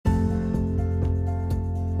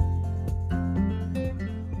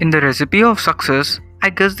In the recipe of success, I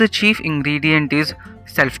guess the chief ingredient is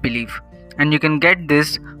self belief, and you can get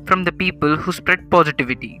this from the people who spread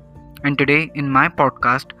positivity. And today, in my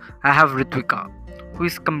podcast, I have Ritvika, who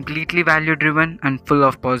is completely value driven and full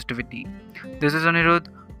of positivity. This is Anirudh,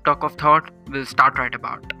 Talk of Thought. We'll start right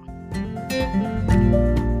about.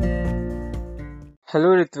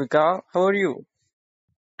 Hello, Ritvika. How are you?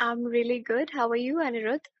 I'm really good. How are you,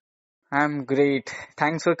 Anirudh? I'm great.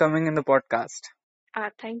 Thanks for coming in the podcast.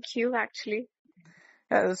 Thank you, actually.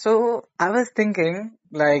 So I was thinking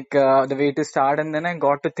the way to start, and then I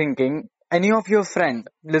got to thinking, any of your friend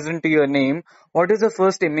listen to your name, what is the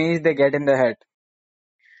first image they get in their head?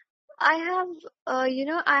 I have,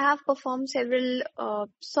 I have performed several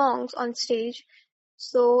songs on stage.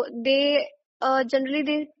 So they generally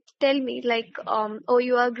they tell me like, oh,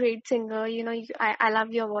 you are a great singer. I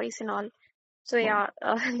love your voice and all. So Oh, yeah,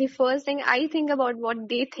 the first thing I think about what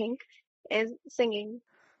they think is singing.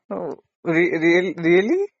 oh,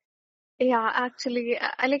 really? Yeah, actually,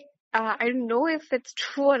 I like. I don't know if it's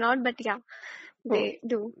true or not, but yeah, Oh, they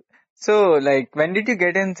do. so when did you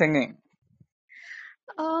get in singing?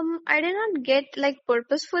 I did not get like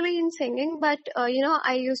purposefully in singing, but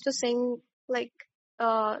I used to sing like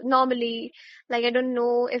normally. Like I don't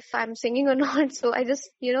know if I'm singing or not, so I just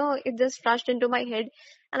it just rushed into my head,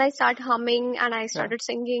 and I start humming and I Yeah. started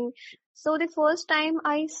singing. So the first time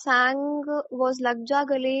I sang was Lag Ja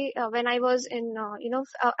Gale when I was in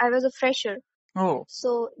I was a fresher. Oh,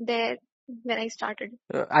 So there when I started.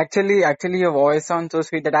 actually, your voice sounds so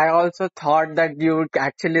sweet that I also thought that you would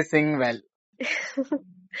actually sing well.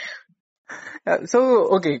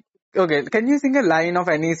 Okay. Can you sing a line of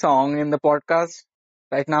any song in the podcast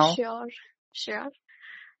right now? Sure, sure.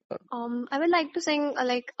 I would like to sing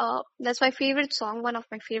that's my favorite song, one of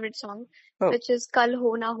my favorite song, Oh, which is Kal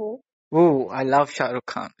Ho Na Ho. oh, I love Shah Rukh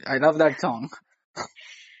Khan. I love that song.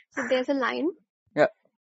 So there's a line. Yeah,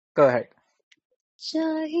 go ahead.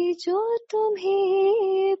 चाहे जो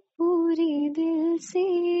तुम्हें पूरी दिल से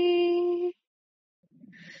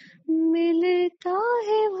मिलता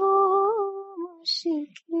है वो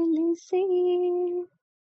मुश्किल से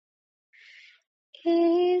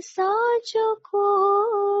ऐसा जो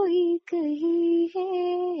कोई कही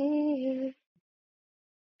है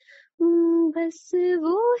बस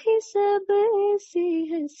वो ही सब से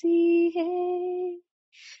हंसी है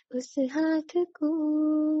उस हाथ को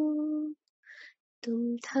तुम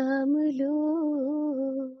थाम लो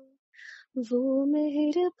वो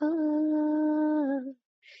मेहरबान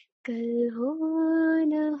कल हो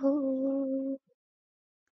न हो.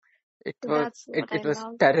 It So was that's it, what I it was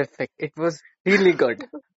love. terrific. It was really good.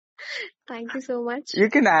 Thank you so much. You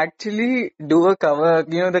can actually do a cover,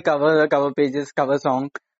 the cover pages, cover song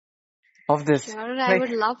of this. Sure, I Like,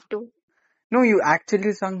 would love to. no, you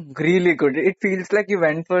actually sung really good. It feels like you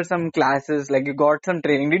went for some classes, like you got some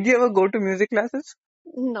training. Did you ever go to music classes?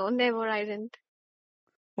 No, never, I didn't.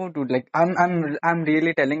 Oh, dude, like I'm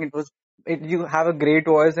really telling you have a great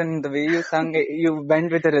voice and the way you sung, you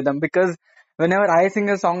went with the rhythm because whenever I sing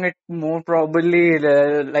a song, it more probably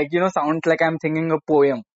sounds like I'm singing a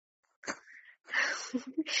poem.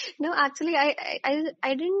 No, actually, I didn't,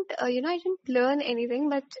 I didn't learn anything,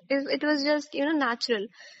 but it was just, natural.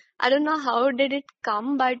 I don't know how did it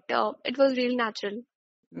come, but it was really natural.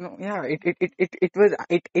 No, yeah,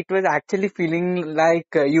 it was actually feeling like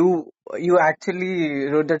you actually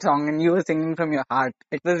wrote that song and you were singing from your heart.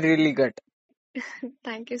 It was really good.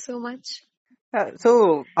 Thank you so much.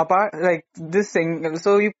 So apart like this sing,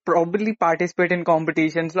 so you probably participate in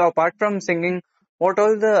competitions. So apart from singing, what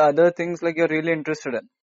all the other things like you're really interested in?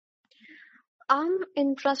 I'm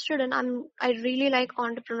interested in, I really like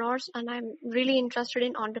entrepreneurs and I'm really interested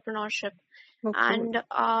in entrepreneurship. Oh, cool. And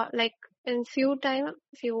like in few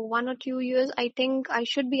 1 or 2 years, I think I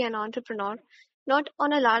should be an entrepreneur. Not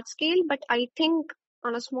on a large scale, but I think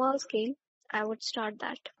on a small scale, I would start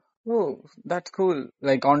that. Oh, that's cool.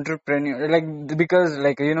 Like entrepreneur, because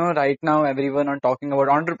right now everyone are talking about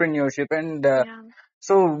entrepreneurship and Yeah.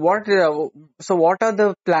 so what are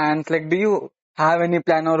the plans? Like, do you have any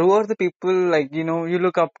plan or who are the people you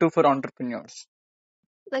look up to for entrepreneurs?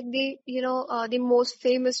 Like the most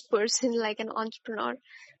famous person, like an entrepreneur,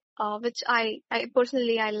 which I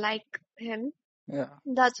personally I like him. Yeah,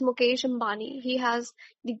 That's Mukesh Ambani. He has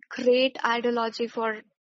the great ideology for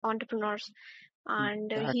entrepreneurs, and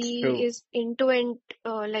that's he true. is into it.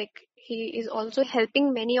 Like he is also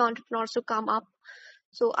helping many entrepreneurs to come up.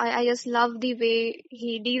 So I just love the way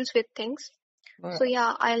he deals with things. Uh, So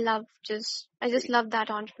yeah, I just love that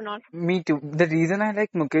entrepreneur. Me too. The reason I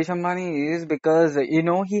like Mukesh Ambani is because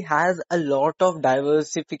he has a lot of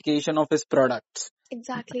diversification of his products.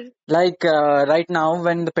 Exactly. Like right now,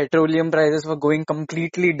 when the petroleum prices were going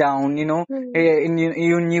completely down, Hmm.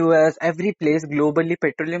 in US, every place globally,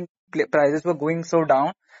 petroleum prices were going so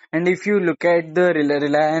down. And if you look at the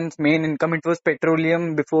Reliance main income, it was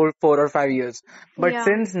petroleum before 4 or 5 years. But Yeah.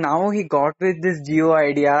 since now he got with this Geo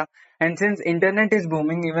idea, and since internet is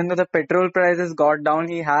booming, even though the petrol prices got down,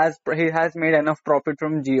 he has made enough profit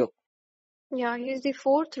from Geo. Yeah. He's the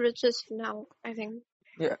fourth richest now, I think.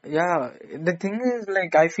 Yeah, yeah. The thing is,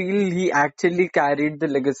 like, I feel he actually carried the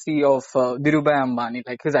legacy of Dhirubhai Ambani,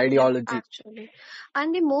 like his Yeah, ideology. actually.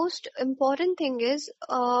 And the most important thing is,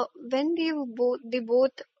 when they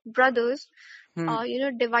both brothers, Hmm.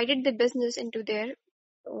 divided the business into their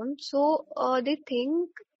own. So, they think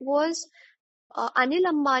was, Anil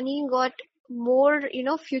Ambani got more,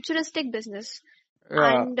 futuristic business.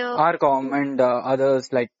 Yeah, And Arcom and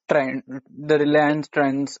others like Trend, the Reliance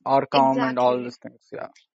Trends, Arcom and all exactly. these things. Yeah.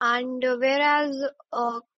 And whereas,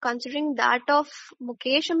 considering that of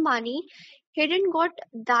Mukesh Ambani, he didn't got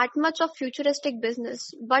that much of futuristic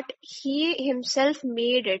business, but he himself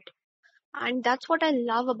made it. And that's what I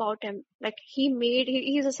love about him. Like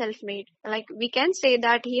he's a self-made. Like we can say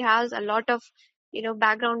that he has a lot of,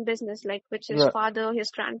 background business, like which his Yeah. father,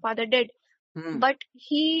 his grandfather did. Hmm. But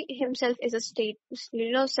he himself is a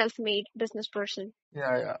self-made business person.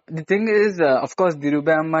 Yeah, yeah. The thing is, of course,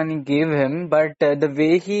 Dhirubhai Ambani gave him, but the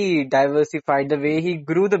way he diversified, the way he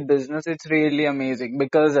grew the business, it's really amazing.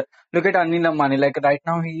 Because look at Anil Ambani, like right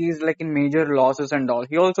now he is like in major losses and all.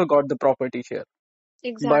 He also got the property share. But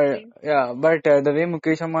Exactly. yeah, but the way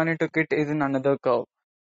Mukesh Ambani took it is in another curve.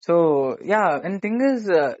 So yeah, and thing is,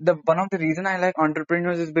 the one of the reason I like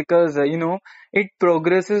entrepreneurs is because it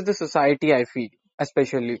progresses the society. I feel,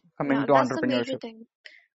 especially coming Yeah, to that's the major entrepreneurship. thing.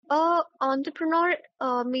 A entrepreneur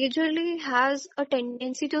majorly has a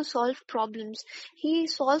tendency to solve problems. He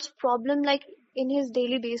solves problem like in his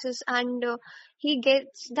daily basis, and he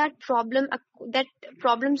gets that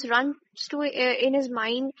problems runs to in his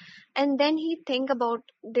mind, and then he think about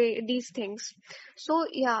these things. So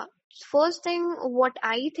yeah, first thing what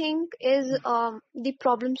I think is the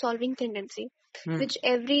problem solving tendency, Hmm. which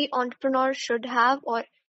every entrepreneur should have, or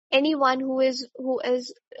anyone who is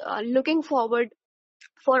looking forward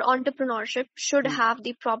for entrepreneurship should Hmm. have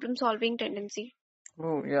the problem solving tendency.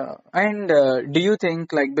 Oh yeah, and do you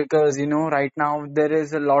think like because right now there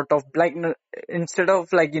is a lot of like instead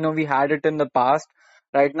of like we had it in the past,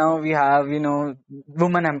 right now we have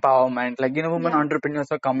women empowerment, like women Yeah, entrepreneurs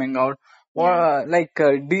are coming out. Or yeah, like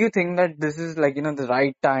do you think that this is like the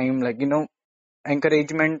right time, like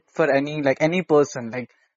encouragement for any person, like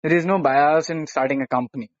there is no bias in starting a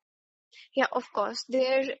company. yeah, of course.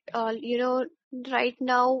 There, right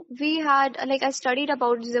now we had, like, I studied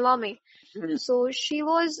about Zivame. Mm. So she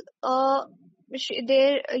was,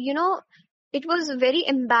 there, it was very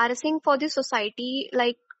embarrassing for the society,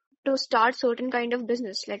 like, to start certain kind of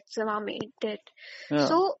business, like Zivame did. Yeah.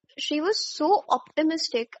 So she was so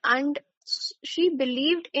optimistic, and she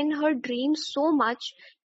believed in her dreams so much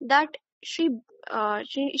that she,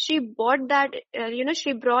 she bought that,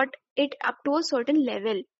 she brought it up to a certain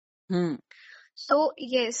level. Hmm. So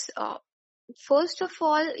yes, first of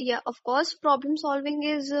all, yeah, of course, problem solving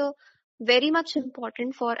is very much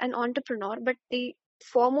important for an entrepreneur, but the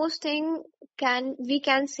foremost thing we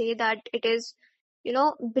can say that it is,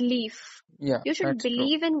 belief. Yeah, You should that's true.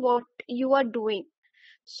 believe in what you are doing.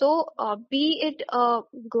 So, be it a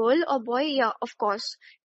girl or boy, yeah, of course.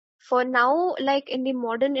 For now, like in the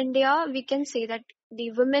modern India, we can say that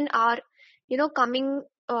the women are, coming,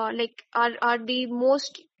 like are the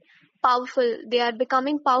most powerful. They are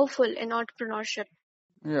becoming powerful in entrepreneurship.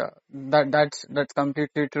 Yeah, that's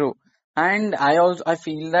completely true. And I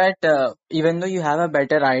feel that even though you have a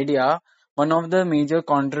better idea, one of the major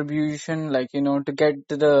contribution, like to get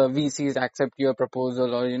the VCs accept your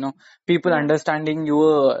proposal, or people Yeah, understanding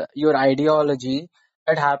your ideology,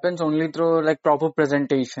 it happens only through like proper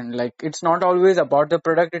presentation. Like it's not always about the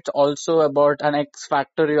product; it's also about an X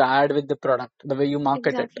factor you add with the product, the way you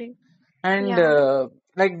market it. exactly. And Yeah.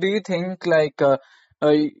 like, do you think like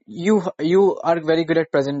you are very good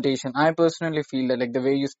at presentation? I personally feel that like the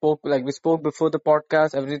way you spoke, like we spoke before the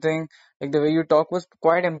podcast, everything, like the way you talk was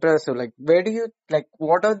quite impressive. Like, where do you like?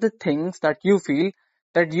 What are the things that you feel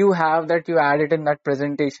that you have that you added in that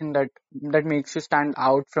presentation that makes you stand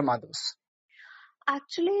out from others?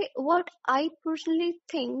 Actually, what I personally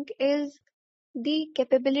think is the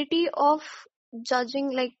capability of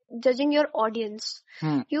judging your audience.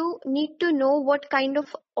 Hmm. You need to know what kind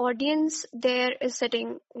of audience there is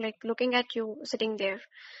sitting, like looking at you sitting there.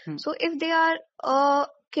 Hmm. So if they are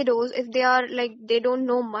kiddos, if they are like they don't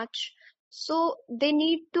know much, so they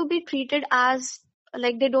need to be treated as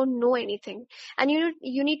like they don't know anything, and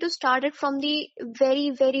you need to start it from the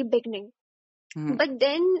very very beginning. Hmm. But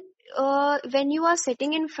then when you are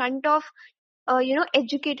sitting in front of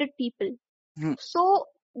educated people, Hmm. so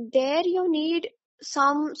there you need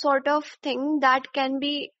some sort of thing that can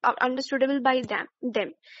be understandable by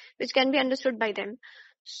them, which can be understood by them.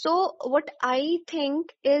 So what I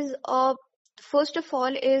think is, first of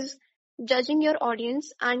all, is judging your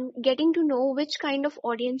audience and getting to know which kind of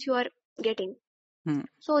audience you are getting. Hmm.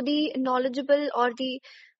 So the knowledgeable, or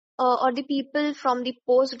the people from the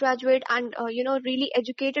postgraduate and really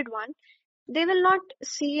educated one, they will not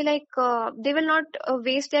see, like they will not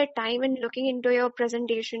waste their time in looking into your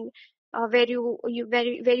presentation, where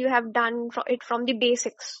you have done it from the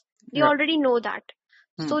basics. They Yeah. already know that.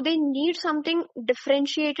 Hmm. So they need something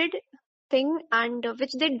differentiated thing, and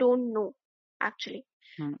which they don't know actually.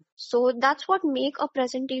 Hmm. So that's what make a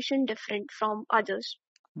presentation different from others.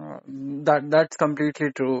 That's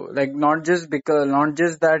completely true. Like not just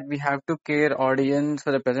that we have to care audience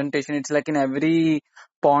for the presentation. It's like in every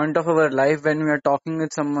point of our life when we are talking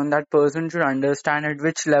with someone, that person should understand at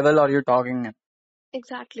which level are you talking in.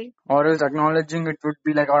 Exactly. Or else acknowledging it would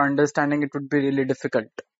be like, or understanding it would be really difficult.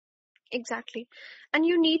 Exactly. And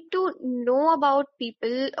you need to know about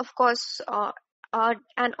people. Of course,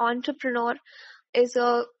 an entrepreneur is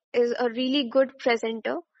a really good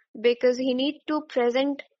presenter, because he need to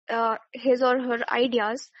present his or her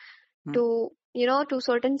ideas Hmm. to to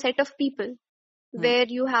certain set of people, Hmm. where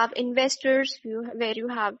you have investors, where you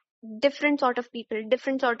have different sort of people,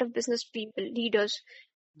 different sort of business people, leaders.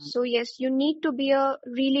 So yes, you need to be a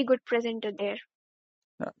really good presenter there.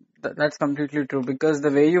 That's completely true because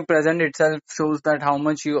the way you present itself shows that how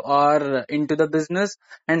much you are into the business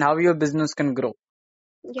and how your business can grow.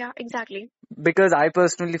 Yeah, exactly. Because I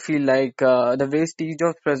personally feel like the way Steve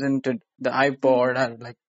Jobs presented the Hmm. iPod and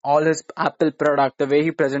like all his Apple product, the way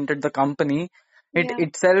he presented the company, it Yeah,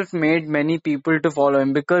 itself made many people to follow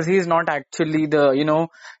him because he's not actually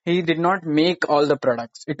he did not make all the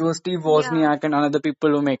products. It was Steve yeah. Wozniak and another people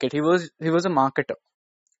who make it. He was a marketer.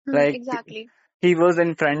 Hmm, Like exactly. he was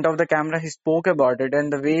in front of the camera, he spoke about it,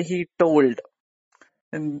 and the way he told,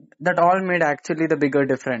 and that all made actually the bigger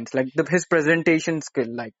difference. Like his presentation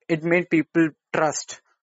skill, like it made people trust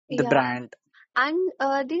the Yeah. brand. And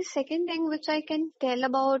the second thing which I can tell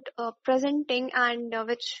about presenting, and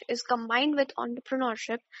which is combined with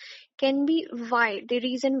entrepreneurship, can be why, the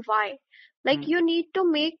reason why. Like Hmm. you need to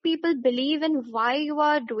make people believe in why you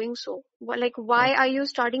are doing so. Like Yeah. why are you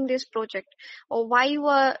starting this project, or why you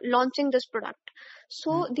are launching this product. Hmm.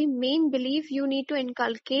 So the main belief you need to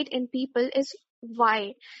inculcate in people is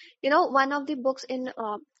why. One of the books in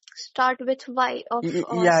Start with Why of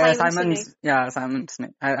Yeah, Simon Sinek. Simon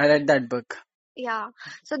Sinek. I read that book. Yeah.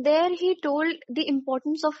 So there he told the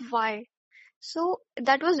importance of why. So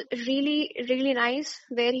that was really, really nice,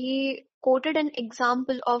 where he quoted an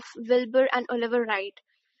example of Wilbur and Oliver Wright.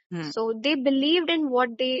 Hmm. So they believed in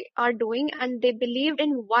what they are doing, and they believed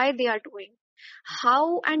in why they are doing.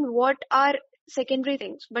 How and what are secondary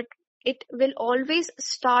things, but it will always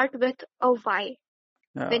start with a why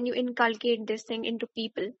Yeah. when you inculcate this thing into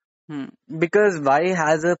people. Hmm. Because why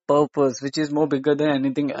has a purpose which is more bigger than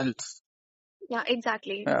anything else. Yeah,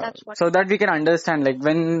 exactly. That's what. So that we can understand, like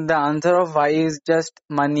when the answer of why is just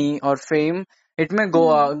money or fame, it may Hmm.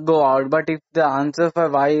 go out. But if the answer for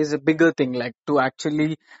why is a bigger thing, like to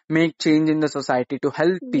actually make change in the society, to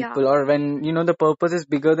help Yeah. people, or when the purpose is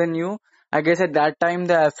bigger than you, I guess at that time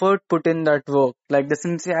the effort put in that work, like the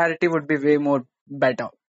sincerity would be way more better.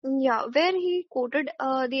 Yeah, where he quoted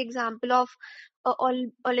the example of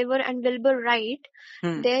Oliver and Wilbur Wright.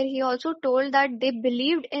 Hmm. There he also told that they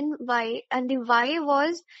believed in why, and the why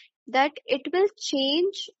was that it will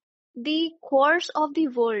change the course of the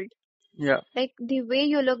world. Yeah. Like the way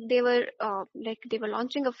you look, they were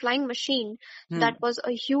launching a flying machine. Hmm. That was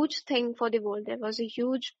a huge thing for the world. There was a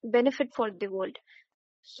huge benefit for the world.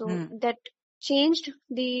 So Hmm. that changed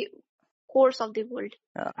the course of the world.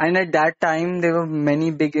 And at that time, there were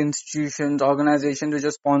many big institutions, organizations which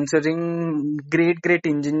were sponsoring great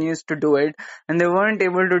engineers to do it, and they weren't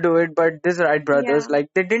able to do it. But this Wright brothers, Yeah. like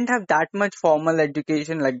they didn't have that much formal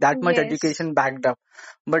education, like that much Yes. education backed up.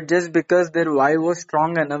 But just because their why was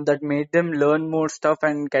strong enough, that made them learn more stuff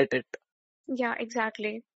and get it. Yeah,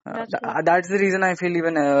 exactly. That's what. That's the reason I feel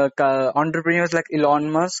even entrepreneurs like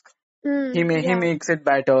Elon Musk, he Yeah, makes it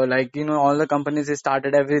better. Like all the companies he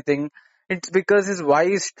started, everything. It's because his why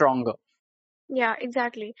is stronger. yeah,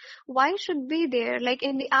 exactly. Why should be there? Like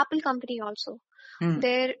in the Apple company also, Hmm.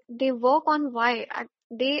 they work on why.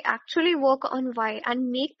 They actually work on why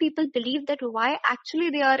and make people believe that why actually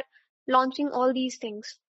they are launching all these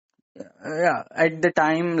things. Yeah, at the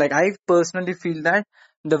time, like I personally feel that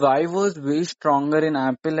the vibe was way stronger in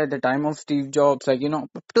Apple at the time of Steve Jobs, like, up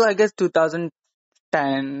to I guess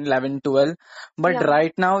 2010, 11, 12. But Yeah,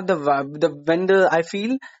 right now, I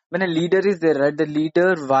feel when a leader is there, right, the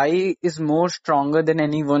leader why is more stronger than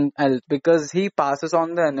anyone else because he passes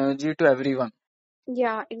on the energy to everyone.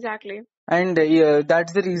 yeah, exactly. And yeah,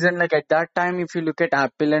 that's the reason, like at that time, if you look at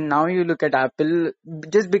Apple and now you look at Apple,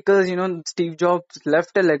 just because, Steve Jobs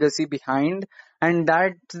left a legacy behind, and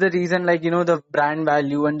that's the reason, like, the brand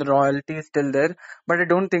value and the royalty is still there. But I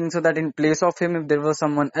don't think so that in place of him, if there was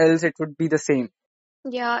someone else, it would be the same.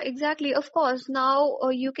 Yeah, exactly. Of course, now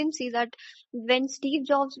you can see that when Steve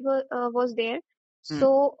Jobs was there, Hmm,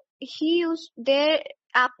 so he used there,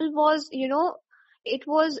 Apple was, it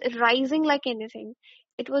was rising like anything.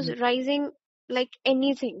 It was hmm, rising like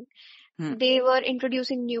anything. hmm, They were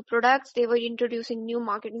introducing new products, they were introducing new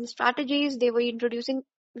marketing strategies, they were introducing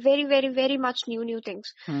very, very, very much new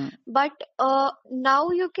things. hmm. But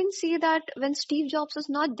now you can see that when Steve Jobs is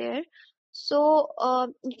not there, so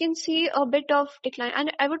you can see a bit of decline.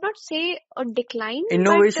 And I would not say a decline, but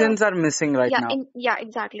Innovations are missing right now. yeah,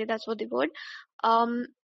 exactly. That's what the word. Um,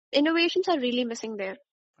 Innovations are really missing there.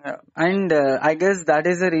 Yeah. And I guess that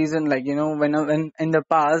is the reason, like, when in the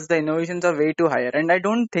past, the innovations are way too higher. And I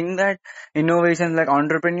don't think that innovations, like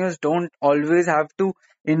entrepreneurs, don't always have to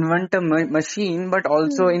invent a machine, but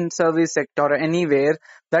also Hmm. in service sector or anywhere,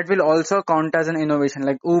 that will also count as an innovation,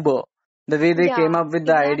 like Uber. The way they came Yeah, up with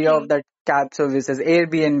the idea of exactly. that cab services,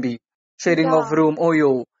 Airbnb, sharing of Yeah, room,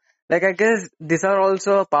 Oyo. Like, I guess these are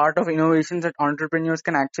also a part of innovations that entrepreneurs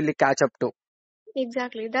can actually catch up to.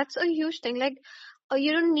 exactly. That's a huge thing. Like,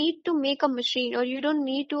 you don't need to make a machine or you don't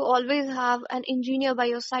need to always have an engineer by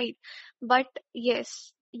your side. But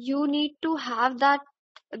yes, you need to have that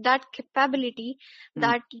capability Hmm.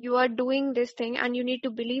 that you are doing this thing, and you need to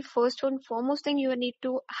believe first and foremost thing, you need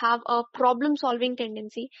to have a problem solving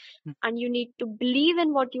tendency, and you need to believe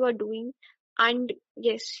in what you are doing. And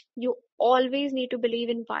yes, you always need to believe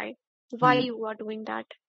in why Hmm. you are doing that.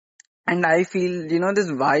 And I feel,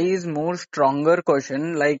 this why is more stronger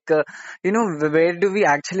question. Like, where do we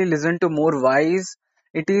actually listen to more whys?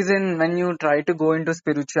 It is in when you try to go into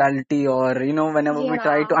spirituality or, whenever we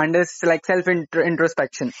try to Yeah. like self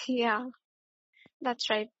introspection. Yeah, that's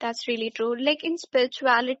right. That's really true. Like in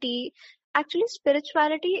spirituality, actually,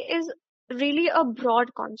 spirituality is really a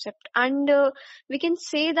broad concept, and we can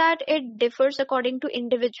say that it differs according to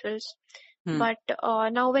individuals. Hmm. But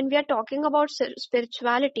now, when we are talking about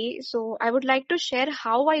spirituality, so I would like to share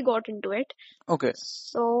how I got into it. Okay.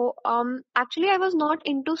 So, actually, I was not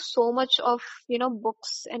into so much of,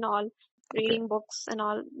 books and all, Okay. reading books and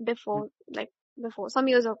all Hmm. before some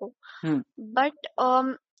years ago. Hmm. But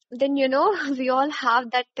then we all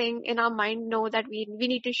have that thing in our mind, know that we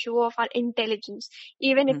need to show off our intelligence,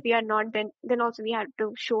 even if Hmm. we are not. Then also we have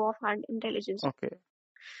to show off our intelligence. Okay.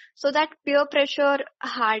 So that peer pressure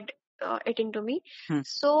had it into me. Hmm.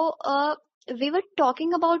 So we were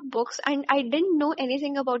talking about books, and I didn't know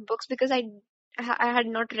anything about books because I had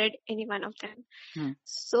not read any one of them. Hmm.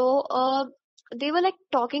 So they were like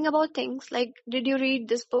talking about things like, did you read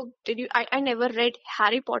this book? Did you? I never read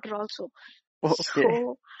Harry Potter also. Okay.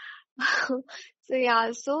 So so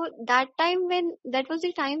yeah, so that was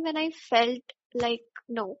the time when I felt like,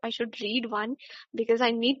 no, I should read one because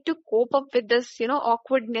I need to cope up with this,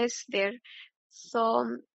 awkwardness there.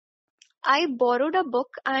 So I borrowed a book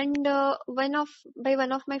and by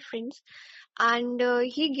one of my friends, and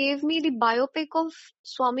he gave me the biopic of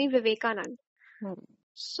Swami Vivekanand.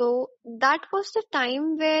 So that was the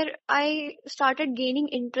time where I started gaining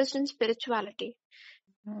interest in spirituality.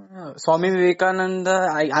 Swami Vivekananda,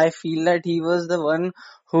 I feel that he was the one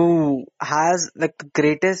who has the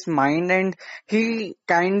greatest mind and he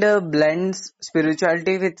kind of blends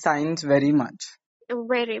spirituality with science very much.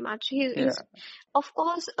 Very much. Yeah. He's, of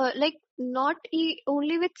course, like not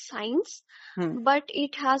only with science, Hmm. but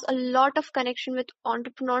it has a lot of connection with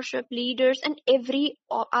entrepreneurship, leaders, and every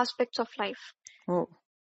aspects of life. Oh.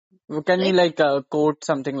 Can you Like like quote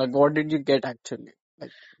something like what did you get actually?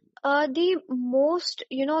 Like, the most,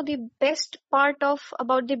 the best part of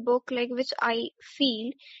about the book, like which I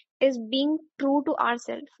feel is being true to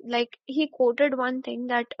ourselves. Like he quoted one thing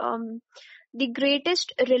that the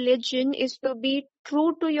greatest religion is to be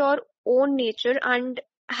true to your own nature and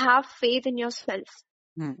have faith in yourself.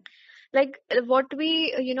 hmm. Like what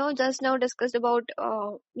we just now discussed about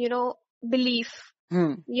belief.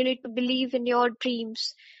 Hmm. You need to believe in your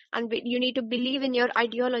dreams, and you need to believe in your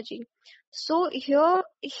ideology. So here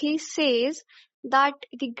he says that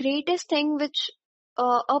the greatest thing which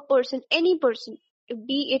a person, any person,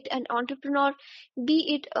 be it an entrepreneur,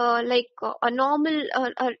 be it a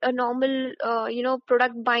normal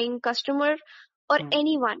product buying customer, or Hmm.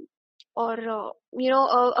 anyone, or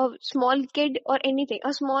a small kid or anything.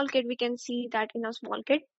 A small kid, we can see that in a small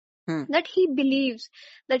kid, Hmm. that he believes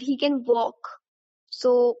that he can walk,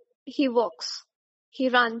 so he walks, he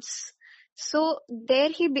runs. So there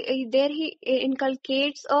he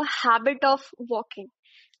inculcates a habit of walking,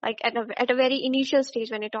 like at a very initial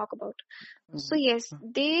stage when I talk about. So yes,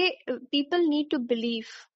 they people need to believe.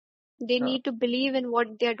 They Uh, need to believe in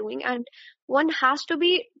what they are doing, and one has to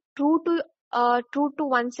be true to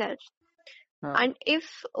oneself. uh, And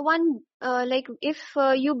if if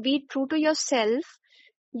you be true to yourself,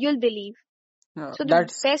 you'll believe. So the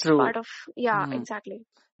that's best true. part of, yeah, Hmm. exactly.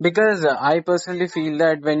 Because I personally feel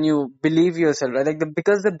that when you believe yourself, right, like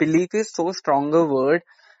because the belief is so stronger word.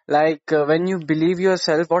 Like when you believe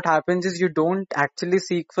yourself, what happens is you don't actually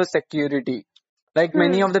seek for security. Like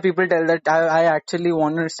many Hmm. of the people tell that I actually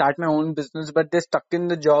want to start my own business, but they're stuck in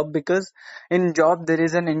the job because in job there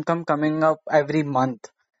is an income coming up every month,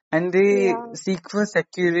 and they Yeah, seek for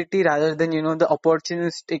security rather than the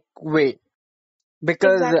opportunistic way.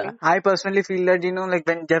 Because exactly. I personally feel that like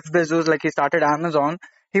when Jeff Bezos, like he started Amazon,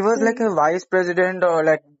 he was like Hmm. a vice president or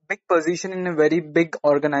like big position in a very big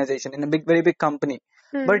organization in a very big company,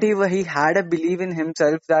 but Hmm. he had a belief in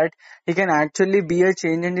himself that he can actually be a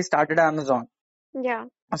change, and he started Amazon. Yeah.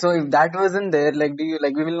 So if that wasn't there, like do you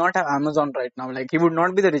like we will not have Amazon right now. Like he would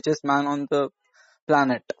not be the richest man on the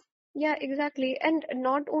planet. Yeah, exactly. And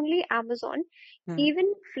not only Amazon, Hmm.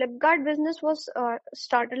 even Flipkart business was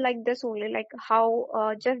started like this only, like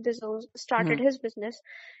how Jeff Bezos Hmm. started his business.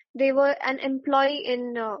 They were an employee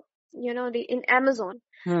in, the in Amazon,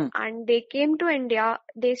 Hmm. and they came to India.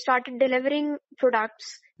 They started delivering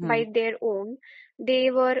products Hmm. by their own.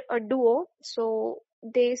 They were a duo, so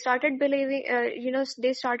they started believing,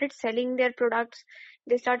 they started selling their products.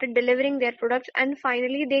 They started delivering their products, and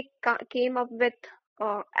finally they came up with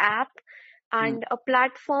app Hmm. and a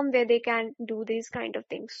platform where they can do these kind of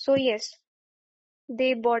things. So yes,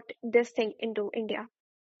 they bought this thing into India.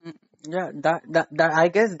 Mm, yeah, that I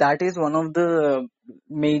guess that is one of the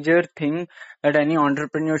major thing that any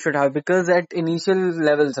entrepreneur should have, because at initial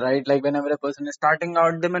levels, right, like whenever a person is starting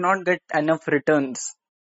out, they may not get enough returns.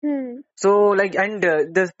 Hmm. So like, and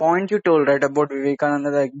this point you told, right, about Vivekananda,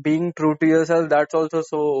 like being true to yourself, that's also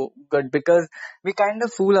so good, because we kind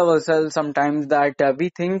of fool ourselves sometimes that we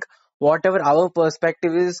think whatever our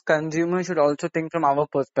perspective is, consumer should also think from our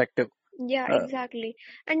perspective. Yeah, Uh, exactly.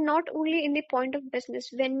 And not only in the point of business,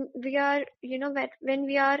 when we are, when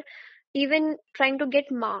we are even trying to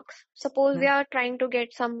get marks, suppose we mm, are trying to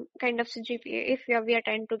get some kind of CGPA, if we are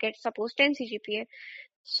trying to get suppose 10 CGPA.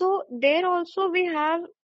 So there also we have,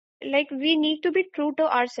 like, we need to be true to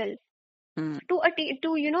ourselves mm, to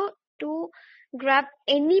to to grab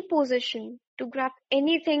any position, to grab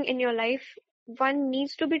anything in your life. One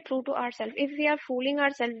needs to be true to ourselves. If we are fooling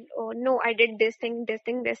ourselves, oh no, I did this thing,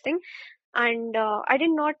 and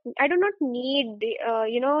I do not need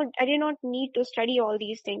I do not need to study all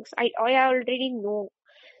these things. I already know.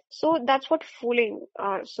 So that's what fooling.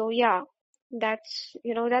 So yeah, that's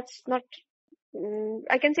not,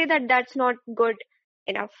 I can say that that's not good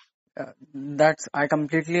enough. That's I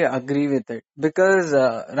completely agree with it, because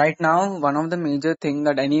right now one of the major thing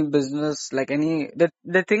that any business, like any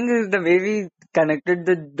the thing is the way we connected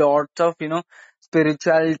the dots of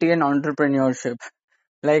spirituality and entrepreneurship.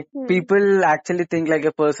 Like Hmm. people actually think like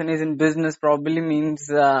a person is in business probably means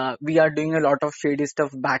we are doing a lot of shady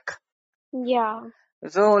stuff back. Yeah.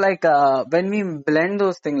 So like when we blend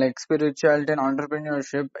those things like spirituality and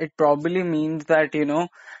entrepreneurship, it probably means that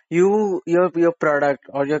your product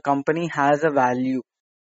or your company has a value.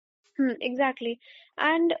 Exactly.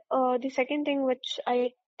 And the second thing which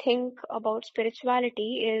I think about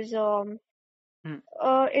spirituality Hmm.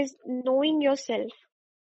 is knowing yourself.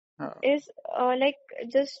 Uh, Is like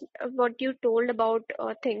just what you told about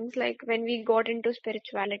things, like when we got into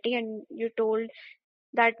spirituality and you told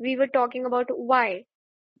that we were talking about why.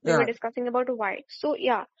 We were yeah. discussing about why. So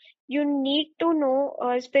yeah, you need to know,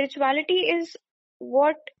 spirituality is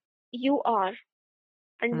what you are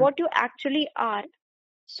and Hmm. what you actually are.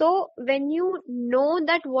 So when you know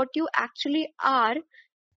that what you actually are,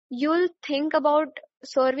 you'll think about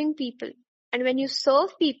serving people. And when you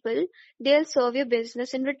serve people, they'll serve your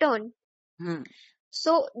business in return. Hmm.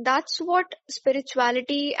 So that's what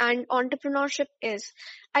spirituality and entrepreneurship is.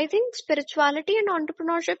 I think spirituality and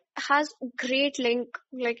entrepreneurship has great link,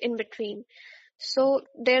 like, in between. So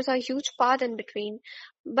there's a huge path in between.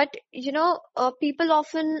 But people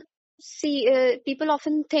often see, people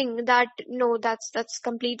often think that no, that's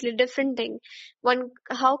completely different thing. One,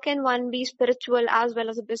 how can one be spiritual as well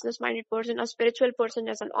as a business minded person? A spiritual person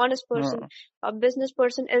is an honest person. Uh, A business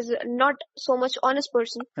person is not so much honest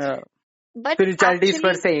person. uh, But Spirituality is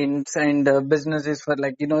for actually, saints, and business is for,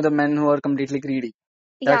 like, the men who are completely greedy.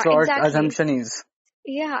 yeah, That's what exactly. assumption is.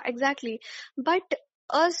 Yeah, exactly. But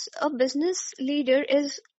us, a business leader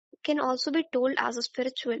is can also be told as a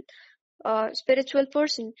spiritual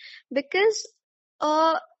person, because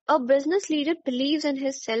uh, a business leader believes in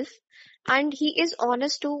himself, and he is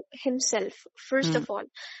honest to himself first Hmm. of all.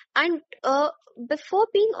 And before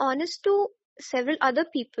being honest to several other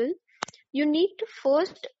people, you need to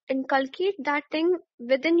first inculcate that thing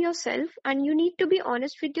within yourself, and you need to be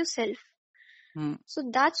honest with yourself. Hmm. So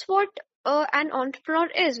that's what an entrepreneur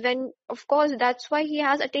is. When, of course, that's why he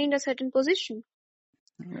has attained a certain position.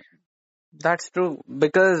 That's true,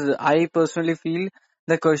 because I personally feel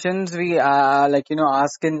the questions we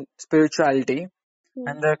ask in spirituality, Hmm.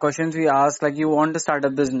 and the questions we ask, like, you want to start a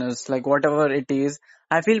business, like whatever it is,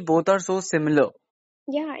 I feel both are so similar.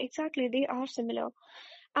 Yeah, exactly. They are similar.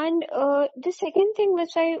 And the second thing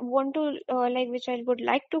which I want to which I would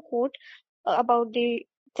like to quote about the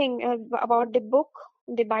thing about the book,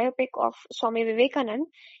 the biopic of Swami Vivekanand,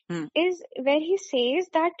 Hmm. is where he says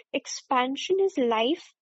that expansion is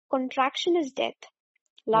life, contraction is death,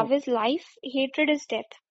 Oh, love is life, hatred is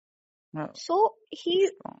death. yeah, So so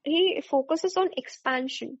strong. he focuses on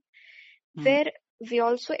expansion, Hmm. where we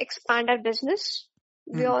also expand our business,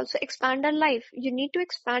 we Hmm. also expand our life. You need to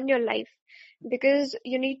expand your life, because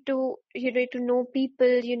you need to know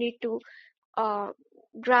people, you need to uh,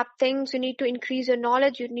 grab things, you need to increase your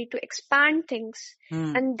knowledge, you need to expand things.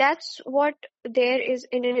 Hmm. And that's what there is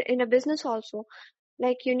in a business also.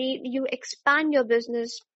 Like, you expand your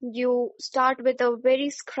business, you start with a very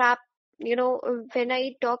scrap. When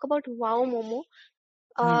I talk about Wow Momo,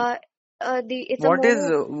 Hmm. uh, it's a What is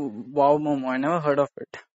momo. Wow Momo? I never heard of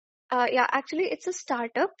it. Yeah, actually, it's a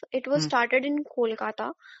startup. It was Hmm. started in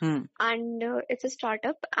Kolkata, Hmm. and it's a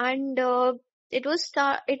startup, and it was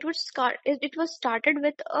started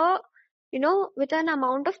with with an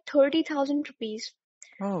amount of 30,000 rupees,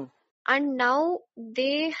 Oh, and now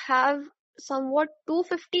they have somewhat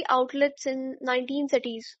 250 outlets in 19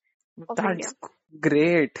 cities of India. that's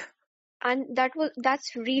great. And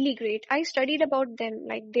that's really great. I studied about them.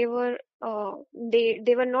 Like, they were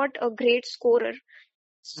not a great scorer,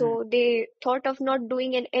 Hmm. so they thought of not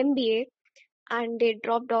doing an MBA, and they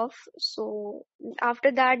dropped off. So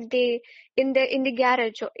after that, they in the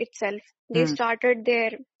garage itself, they Hmm. started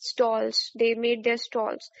their stalls. They made their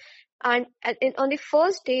stalls, and on the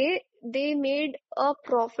first day they made a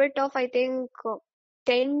profit of, I think,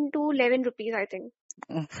 10 to 11 rupees, I think.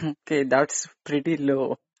 Okay, that's pretty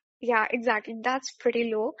low. Yeah, exactly. That's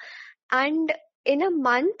pretty low. And in a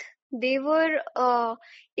month, they were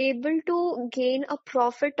able to gain a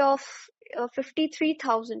profit of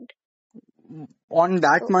 53,000. On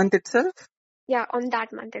that So month itself? yeah, on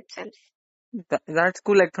that month itself. That's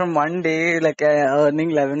cool. Like, from one day, like,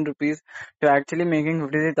 earning 11 rupees to actually making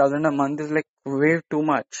 53,000 a month is like way too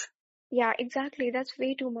much. Yeah, exactly. That's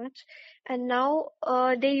way too much. And now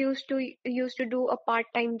they used to do a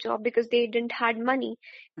part-time job because they didn't had money.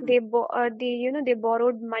 Hmm. They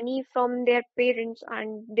borrowed money from their parents,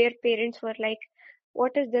 and their parents were like,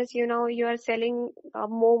 "What is this? You are selling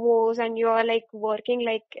momos, and you are like working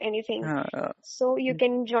like anything. Uh, So you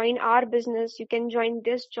can join our business. You can join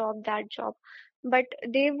this job, that job." But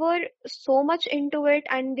they were so much into it,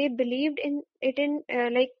 and they believed in it in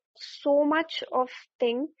like so much of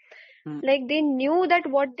thing. hmm, Like, they knew that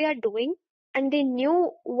what they are doing, and they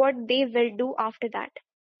knew what they will do after that.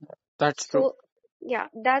 that's true. So yeah,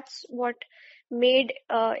 that's what made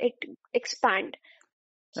it expand.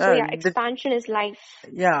 So yeah, The expansion is life.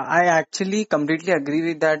 Yeah, I actually completely agree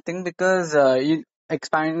with that thing, because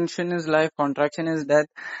expansion is life, contraction is death.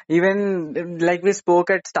 Even like we spoke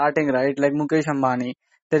at starting, right? Like Mukesh Ambani,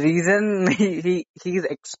 the reason he's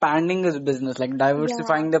expanding his business, like Yeah,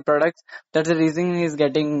 diversifying the products. That's the reason he's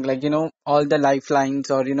getting, like, all the lifelines,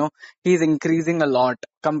 or he's increasing a lot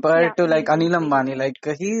yeah, compared to like he's Anil increasing a Ambani. lot.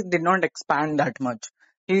 Like, he did not expand that much.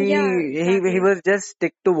 He Yeah, he exactly. was just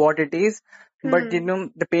stick to what it is, but Hmm.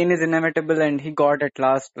 the pain is inevitable, and he got at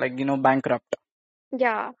last, like, bankrupt.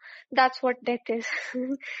 Yeah, that's what death is.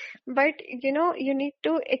 But you need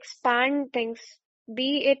to expand things,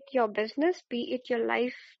 be it your business, be it your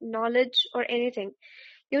life, knowledge, or anything.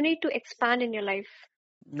 You need to expand in your life.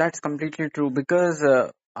 That's completely true, because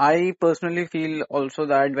I personally feel also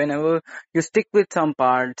that whenever you stick with some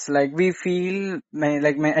parts, like we feel,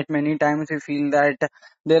 at many times we feel that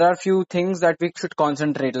there are few things that we should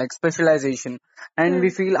concentrate, like specialization, and we Hmm.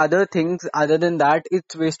 feel other things other than that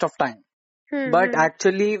it's waste of time. Hmm. But Hmm.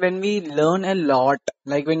 actually, when we learn a lot,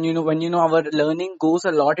 like when our learning goes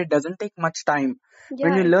a lot, it doesn't take much time.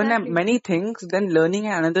 When Yeah, you learn exactly. many things, then learning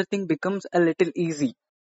another thing becomes a little easy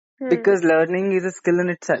Hmm. because learning is a skill in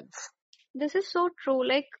itself. This is so true.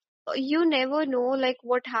 Like you never know like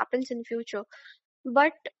what happens in future.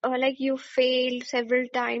 But like you fail several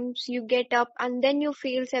times, you get up and then you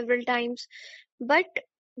fail several times. But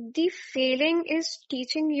the failing is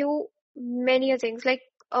teaching you many things. Like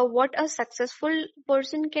what a successful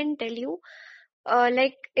person can tell you,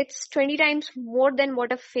 like it's 20 times more than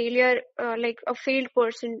what a failure, like a failed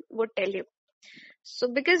person would tell you. So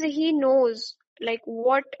because he knows like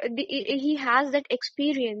what he has that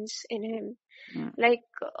experience in him. Mm. Like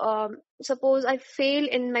suppose I fail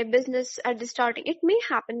in my business at the starting, it may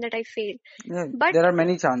happen that I fail, Yeah, but there are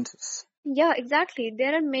many chances. yeah, exactly,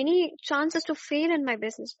 there are many chances to fail in my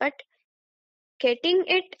business, but getting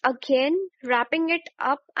it again, wrapping it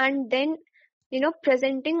up, and then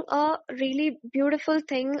presenting a really beautiful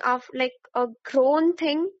thing of like a grown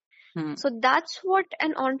thing. Hmm. So that's what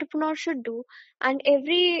an entrepreneur should do. And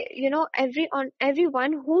everyone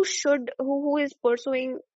who is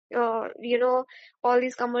pursuing all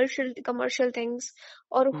these commercial things,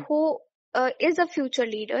 or Hmm. who is a future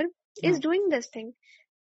leader, is Hmm. doing this thing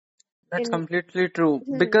That's in. completely true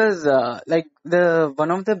Hmm, because like the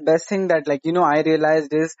one of the best thing that I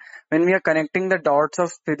realized is when we are connecting the dots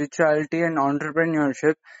of spirituality and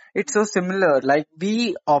entrepreneurship, it's so similar. Like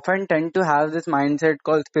we often tend to have this mindset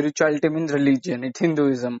called spirituality means religion, it's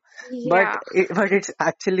Hinduism, yeah. but it's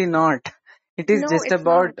actually not. It is No, just it's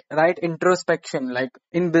about not. right introspection. Like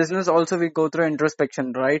in business also we go through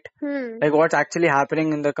introspection, right? Hmm. Like what's actually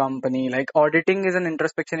happening in the company. Like auditing is an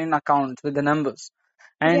introspection in accounts with the numbers.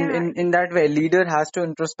 And Yeah, in that way, leader has to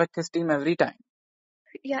introspect his team every time.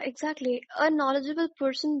 yeah, exactly. A knowledgeable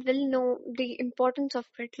person will know the importance of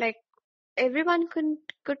it. Like everyone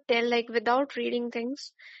could tell like without reading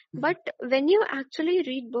things. Mm. But when you actually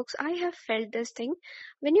read books, I have felt this thing.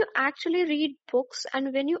 When you actually read books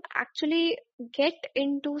and when you actually get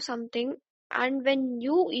into something, and when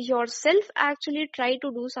you yourself actually try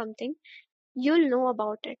to do something, you'll know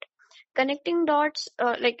about it. Connecting dots,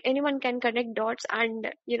 like anyone can connect dots and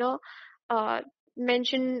uh,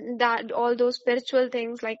 mention that all those spiritual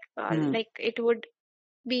things, Hmm. like it would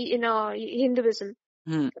be in a Hinduism.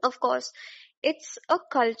 Hmm. Of course, it's a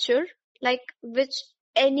culture like which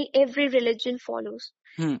any every religion follows.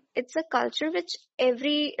 Hmm. It's a culture which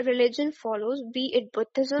every religion follows, be it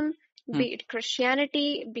Buddhism, Hmm. be it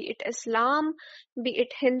Christianity, be it Islam, be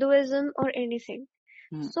it Hinduism, or anything.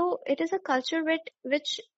 Hmm. So it is a culture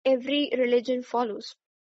which every religion follows.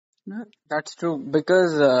 Yeah, that's true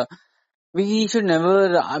because we should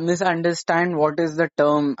never misunderstand what is the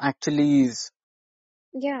term actually is.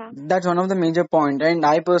 Yeah. That's one of the major point, and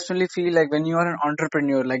I personally feel like when you are an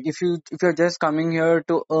entrepreneur, like if you're just coming here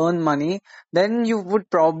to earn money, then you would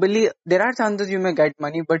probably there are chances you may get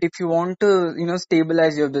money, but if you want to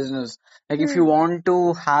stabilize your business, like if you Hmm. want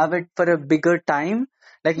to have it for a bigger time,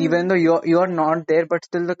 like Hmm. even though you're not there, but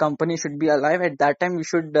still the company should be alive at that time, you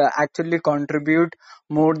should actually contribute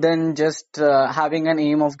more than just having an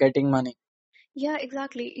aim of getting money. Yeah,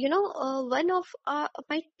 exactly. One of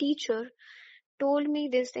my teacher told me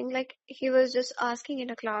this thing. Like he was just asking in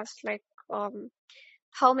a class, like,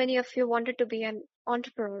 how many of you wanted to be an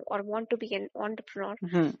entrepreneur or want to be an entrepreneur?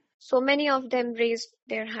 Hmm. So many of them raised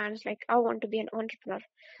their hands, like, I want to be an entrepreneur.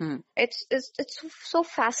 Hmm. It's so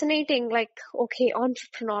fascinating. Like, okay,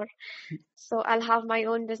 entrepreneur. So I'll have my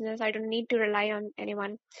own business. I don't need to rely on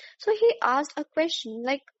anyone. So he asked a question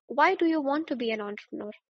like, why do you want to be an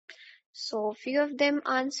entrepreneur? So few of them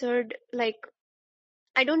answered like,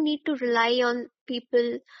 I don't need to rely on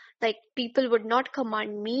people. Like people would not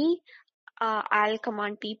command me. I'll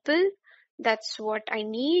command people. That's what I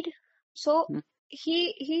need. So Hmm.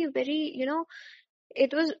 he very,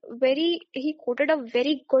 it was very, he quoted a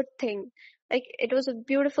very good thing. Like it was a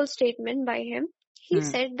beautiful statement by him. He Hmm.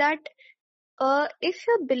 said that if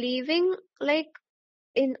you're believing like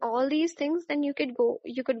in all these things, then you could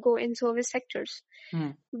go in service sectors.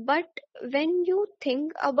 Hmm. But when you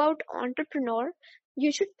think about entrepreneur,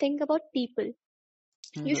 you should think about people.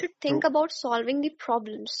 You Hmm. should think True. about solving the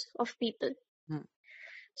problems of people. Hmm.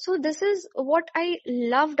 So this is what I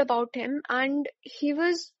loved about him. And he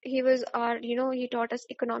was our, he taught us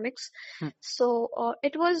economics. Hmm. So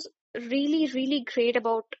it was really really great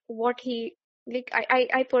about what he, like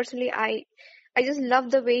I personally, I I just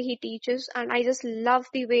love the way he teaches, and I just love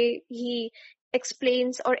the way he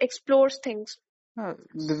explains or explores things.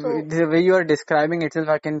 So The way you are describing itself,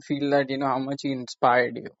 I can feel that, how much he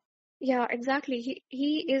inspired you. yeah, exactly.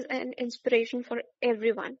 He is an inspiration for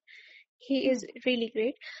everyone. He Hmm. is really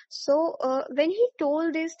great. So when he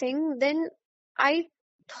told this thing, then I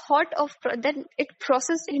thought of then it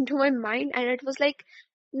processed into my mind, and it was like,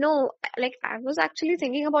 no, like I was actually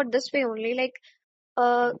thinking about this way only, like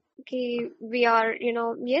uh, okay, we are,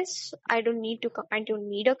 yes, I don't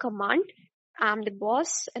need a command. I'm the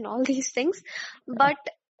boss and all these things. But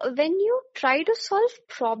when you try to solve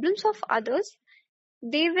problems of others,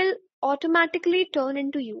 they will automatically turn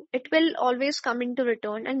into you. It will always come into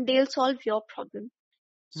return and they'll solve your problem.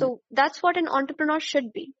 Hmm. So that's what an entrepreneur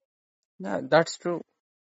should be. Yeah, that's true.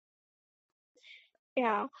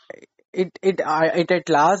 Yeah. It at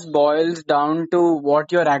last boils down to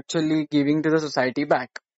what you're actually giving to the society back.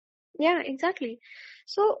 Yeah, exactly.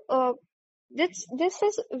 So, this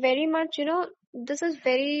is very much, this is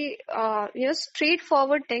very,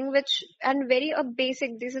 straightforward thing, which, and very a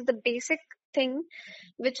basic, this is the basic thing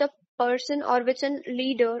which a person or which a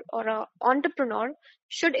leader or a entrepreneur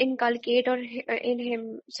should inculcate or in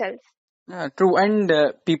himself. Yeah, true. And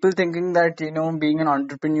people thinking that, being an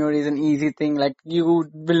entrepreneur is an easy thing, like you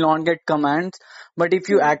will not get commands. But if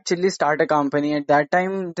you Hmm. actually start a company at that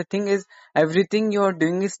time, the thing is, everything you're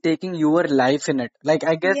doing is taking your life in it. Like,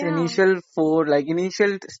 I guess Yeah.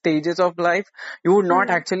 initial stages of life, you would not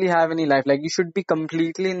Hmm. actually have any life. Like, you should be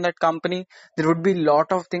completely in that company. There would be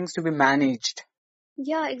lot of things to be managed.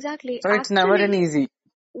 Yeah, exactly. So it's never an Actually, easy.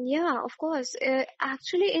 yeah, of course.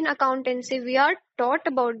 Actually, in accountancy, we are taught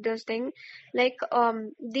about this thing. Like,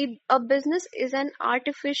 the a business is an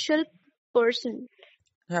artificial person.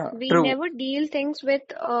 Yeah, We true. never deal things with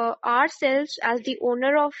ourselves as the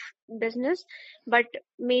owner of business, but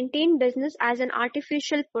maintain business as an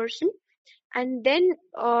artificial person. And then,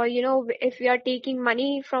 if we are taking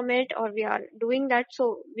money from it or we are doing that,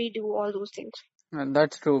 so we do all those things.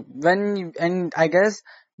 That's true. And I guess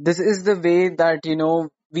this is the way that,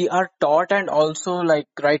 we are taught, and also like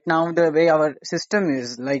right now the way our system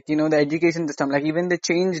is, like, the education system, like even they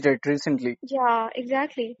changed it recently. Yeah,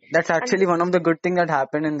 exactly. That's And actually one of the good thing that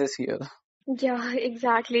happened in this year. yeah,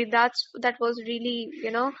 exactly. That was really,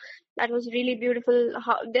 that was really beautiful.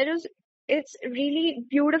 How there is, it's really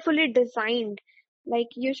beautifully designed. Like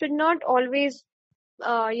you should not always,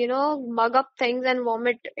 mug up things and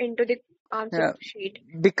vomit into the answer Yeah, sheet.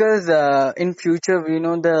 because in future,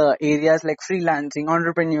 the areas like freelancing,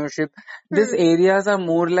 entrepreneurship, these Hmm. areas are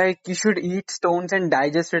more like you should eat stones and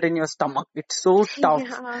digest it in your stomach. It's so tough,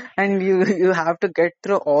 Yeah, and you you have to get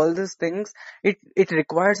through all these things. It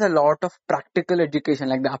requires a lot of practical education,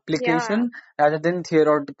 like the yeah. application rather than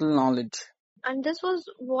theoretical knowledge. And this was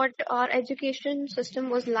what our education system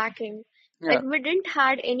was lacking. Yeah, Like we didn't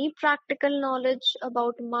had any practical knowledge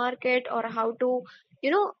about market or how to,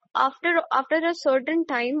 after a certain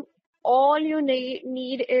time, all you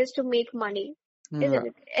need is to make money, yeah, isn't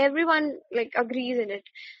it? Everyone like agrees in it.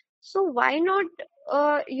 So why not,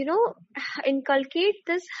 inculcate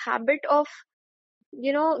this habit of,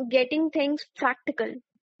 getting things practical?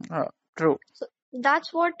 uh, true. So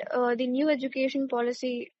that's what the new education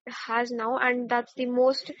policy has now, and that's the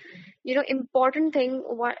most, important thing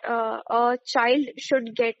what a child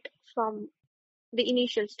should get from the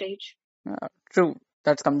initial stage. True.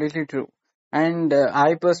 That's completely true. And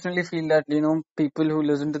I personally feel that, people who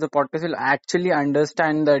listen to the podcast will actually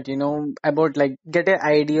understand that, about like get an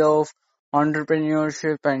idea of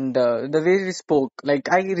entrepreneurship and the way we spoke.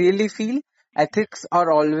 Like, I really feel ethics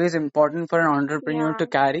are always important for an entrepreneur Yeah, to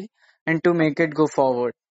carry and to of make it course. go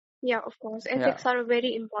forward. Yeah, of course. Yeah. Ethics are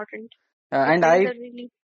very important. Uh, and It is I a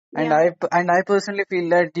really, and yeah. I personally feel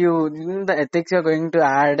that the ethics you're going to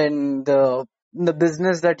add and the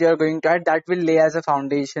business that you're going to add, that will lay as a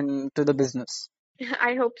foundation to the business.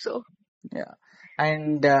 I hope so. Yeah.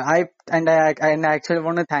 And I actually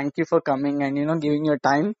want to thank you for coming and giving your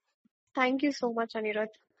time. Thank you so much, Anirudh.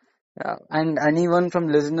 Yeah. And anyone from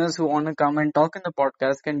listeners who want to come and talk in the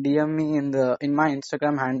podcast can DM me in my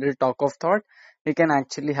Instagram handle Talk of Thought. We can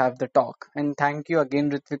actually have the talk. And thank you again,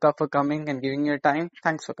 Ritvika, for coming and giving your time.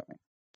 Thanks for coming.